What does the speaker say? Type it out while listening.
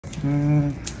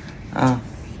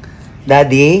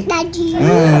Daddy? Daddy.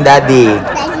 Daddy.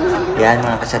 Yan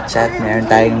mga kasatsat, meron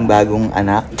tayong bagong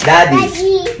anak. Daddy.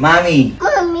 Mami.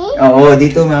 Mami. Oo,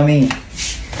 dito mami.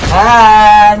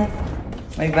 Han!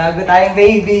 May bago tayong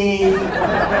baby.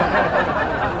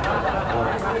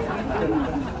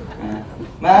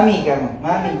 Mami ka mo.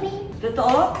 Mami.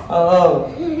 Totoo? Oo.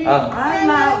 Ay,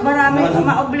 marami kang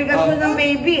maobligasyon ng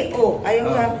baby. Oh, ayaw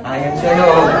ka. Ayaw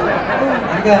sa'yo.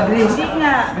 Halika, please. Hindi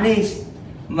nga. Please.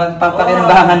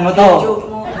 Magpapakinabangan mo to. Joke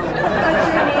mo.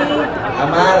 What's your name?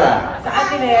 Amara. Sa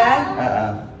atin na yan?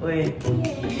 Oo. Uy.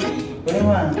 Kunin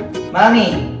mo.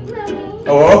 Mami.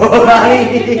 Oo, mami.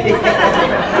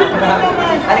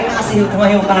 Halika kasi,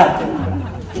 tumayo ka.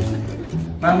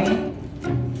 Mami.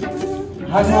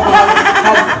 Hug mo.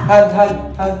 Hug.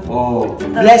 Oh.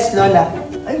 Bless, Lola.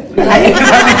 Ay,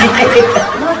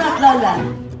 Lola.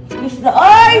 Miss na.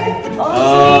 Ay!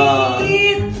 Oh,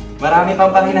 sweet! Marami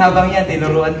pang panghinabang yan.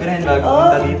 Tinuruan ko na yan bago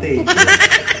punta dito eh.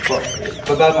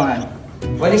 Baba mo nga.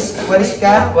 Walis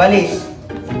ka? Walis.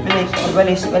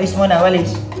 Walis muna,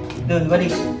 walis. Doon,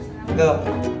 walis. Go.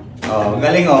 Oh,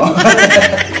 galing oh.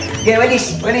 Okay,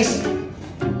 walis.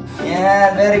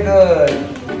 Yan, very good.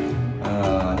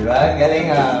 Oh, di ba?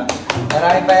 Galing ah.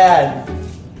 Marami pa yan.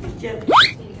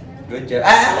 Good job.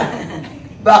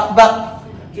 Back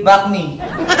me.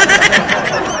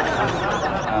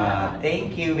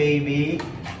 Thank you, baby.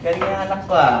 Galing ang anak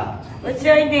ko ah. What's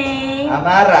your name?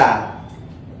 Amara.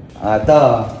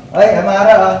 To. Oy,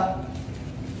 Amara oh.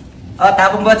 Oh,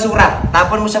 tapon mo basura.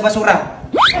 Tapon mo sa basura.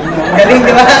 Galing,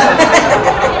 di ba?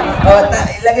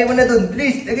 Ilagay mo na dun.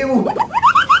 Please, lagay mo.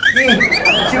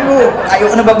 Mo.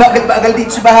 Ayoko na babagal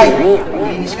dito sa bahay.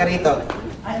 Linis ka rito.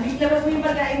 Labas mo yung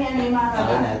pagkain niya ni Mara.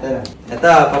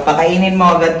 Ito, papakainin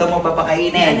mo. Ganito mo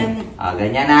papakainin.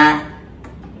 Ganyan na.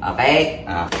 Okay?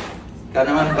 Ikaw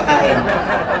naman pakain.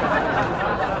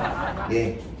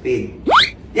 Okay, feed.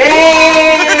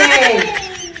 Yay!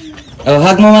 Oh,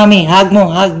 hug mo, mami. Hug mo.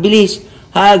 Hug, bilis.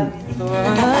 Hug.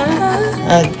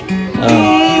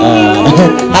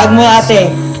 Hug mo, ate.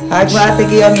 Hug mo, ate,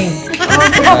 Kiyomi.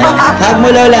 Hug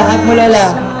mo, Lola.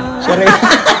 Sorry.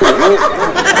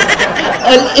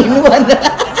 All-in-one.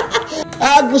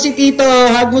 Hug mo si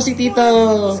Tito.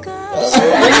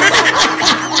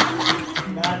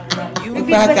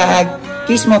 Magpakahag.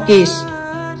 Kiss mo.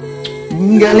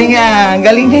 Galing nga.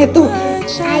 Galing na ito.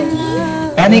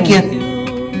 Ano cute?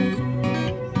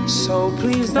 So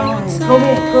please don't Come.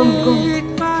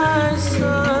 my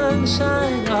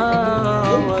sunshine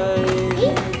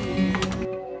away.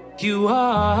 You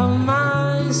are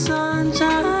my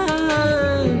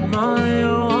sunshine, my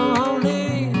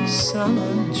only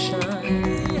sunshine.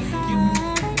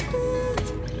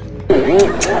 The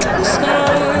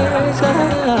skies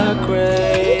are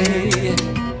gray.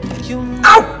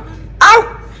 Ow!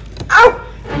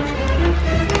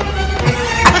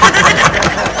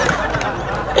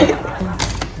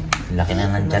 Laki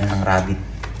na nandyan ng rabbit.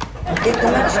 Okay,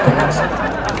 relax.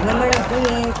 Naman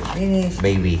yung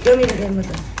Baby. Gawin mo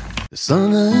to. The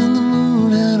sun and the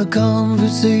moon had a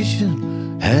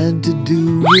conversation, had to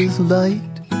do with light.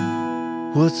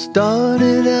 What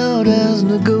started out as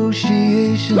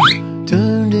negotiation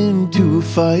turned into a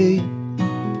fight.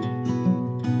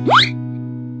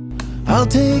 I'll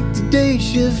take the day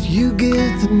shift, you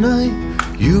get the night.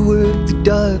 You work the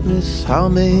darkness, I'll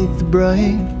make the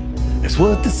bright. That's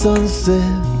what the sun said.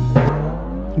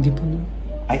 Hindi pa.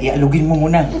 Ay, ialugin mo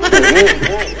muna.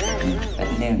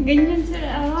 Ganyan sila.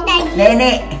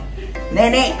 Nene!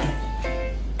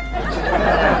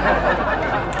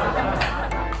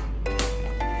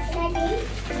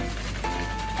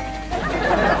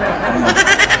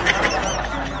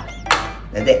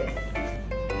 Daddy.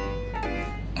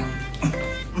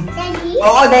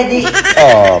 Oo, Daddy.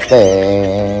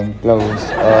 Open. Close.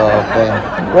 Open.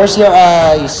 Where's your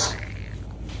eyes?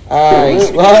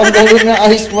 Wow, ang galing ng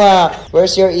eyes mo.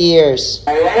 Where's your ears?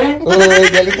 Uy,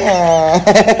 galing nga.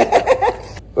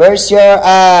 Where's your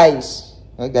eyes?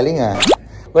 Uy, galing nga.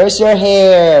 Where's your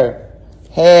hair?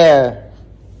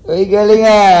 Uy, galing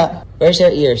nga. Where's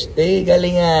your ears? Uy,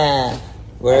 galing nga.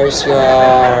 Where's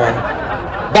your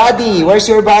body?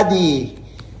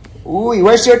 Uy,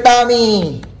 where's your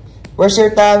tummy?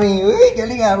 Uy,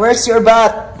 galing nga. Where's your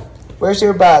butt?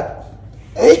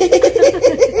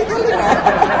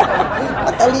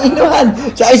 Matalinuhan.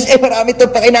 Sa ISA, marami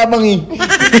itong pakinabang eh.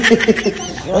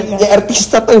 Hindi,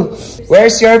 artista to.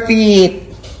 Where's your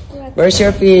feet?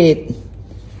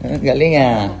 Galing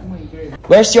ah.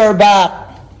 Where's your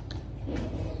back?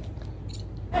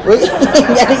 Uy,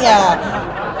 galing ah.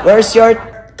 Where's your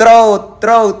throat?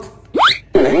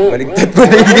 Ay, baligtad mo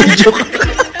na yung video ko.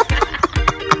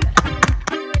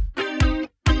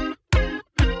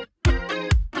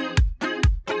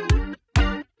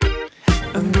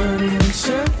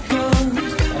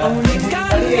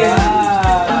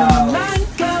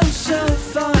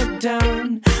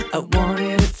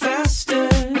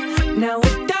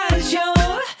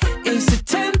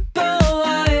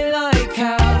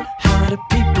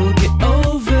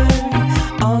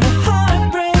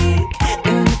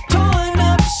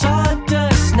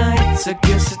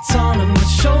 my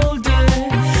shoulder.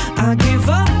 I give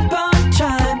up on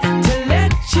trying to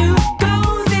let you go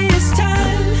this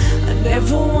time. I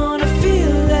never wanna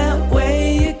feel that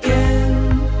way again.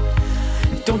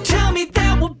 Don't tell me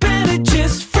that we're better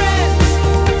just friends.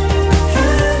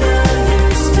 Hannah,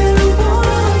 you still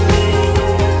want me.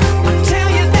 I'll tell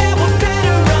you that we're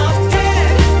better off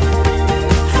dead.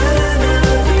 Hannah,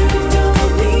 you don't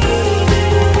need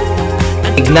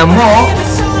it. Tignan mo.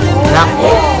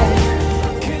 Nako.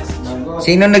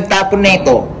 Sino nagtapon na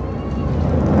ito?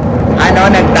 Ano,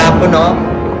 nagtapon, no?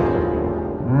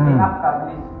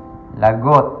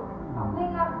 Lagot.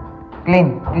 Clean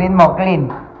mo,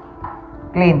 clean.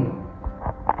 Clean.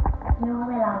 ไม่รู้ว่า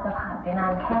เวลาจะผ่านไปนา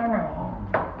นแค่ไหน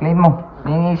Clean mo.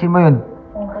 Linisin mo yun.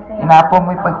 คงก็จะ Tinapon mo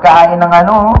yung pagkain ng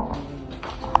ano, oh.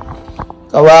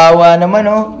 Kawawa naman,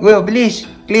 oh. Go, bilis.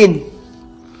 Clean.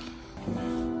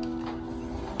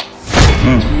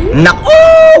 Naku!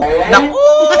 Naku!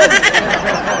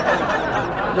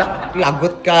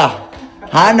 Lagot ka.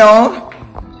 Ano?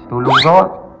 Tulog ko.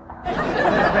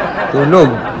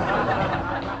 Tulog.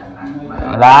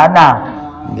 Wala na.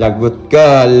 Lagot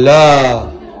ka, la.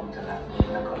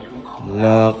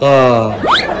 La ka.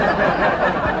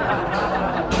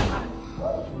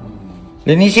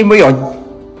 Linisin mo yon.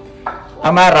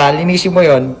 Amara, linisin mo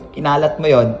yon. Kinalat mo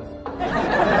yon.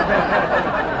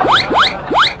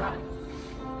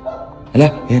 Hala,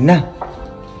 ayan na.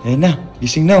 Ayan na.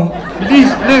 Gising na, oh.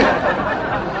 Bilis, bilis.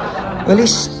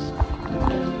 Walis.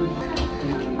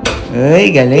 Ay,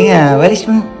 galing ah. Walis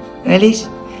mo. Walis.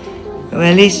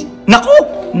 Walis. Naku!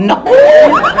 Naku!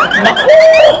 Naku!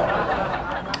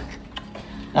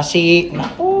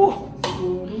 Naku!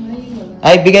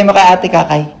 Ay, bigay mo kay ate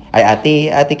Kakay. Ay,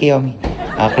 ate Kiyomi.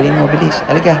 Clean mo, bilis.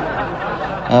 Halika.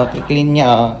 Clean niya,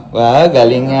 oh. Wow,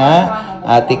 galing nga.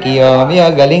 Ate Kiyomi, oh.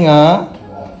 Galing, oh.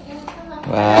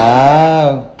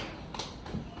 Wow.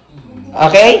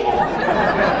 Okay?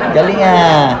 Galing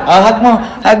ah. Oh, hug mo.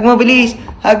 Hug mo, bilis.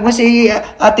 Hug mo si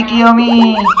Ate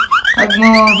Kiyomi. Hug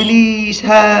mo, bilis.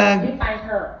 Hug. ไปเถ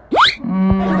อ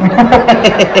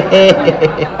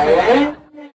ะ